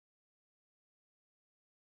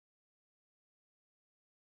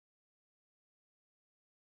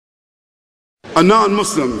A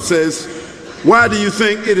non-Muslim says, why do you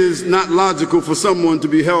think it is not logical for someone to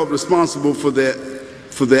be held responsible for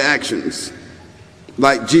their actions,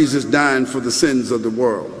 like Jesus dying for the sins of the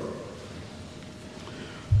world?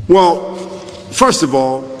 Well, first of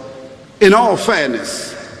all, in all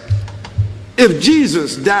fairness, if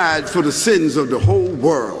Jesus died for the sins of the whole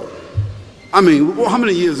world, I mean, how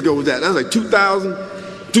many years ago was that? That was like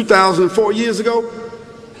 2004 years ago?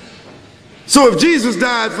 So if Jesus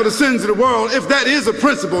died for the sins of the world, if that is a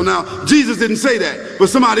principle, now Jesus didn't say that, but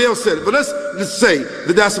somebody else said it, but let's say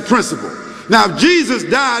that that's a principle. Now if Jesus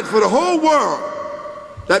died for the whole world,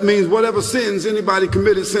 that means whatever sins anybody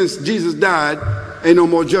committed since Jesus died, ain't no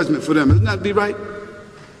more judgment for them. Doesn't that be right?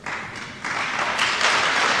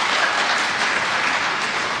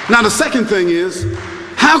 Now the second thing is,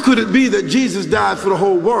 how could it be that Jesus died for the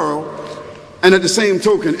whole world and at the same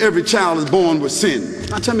token every child is born with sin?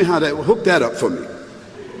 Now tell me how that, hook that up for me.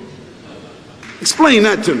 Explain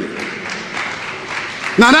that to me.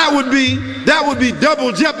 Now that would be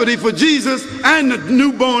double jeopardy for Jesus and the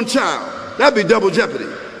newborn child. That'd be double jeopardy.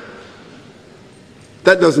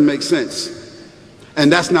 That doesn't make sense.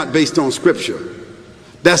 And that's not based on scripture.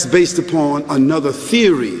 That's based upon another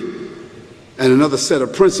theory and another set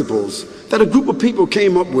of principles that a group of people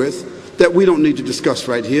came up with that we don't need to discuss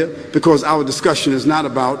right here, because our discussion is not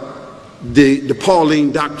about the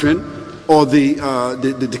Pauline doctrine or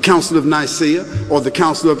the Council of Nicaea or the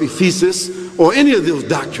Council of Ephesus or any of those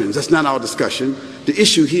doctrines. That's not our discussion. The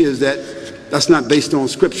issue here is that that's not based on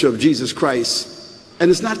scripture of Jesus Christ,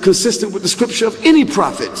 and it's not consistent with the scripture of any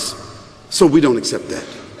prophets. So we don't accept that.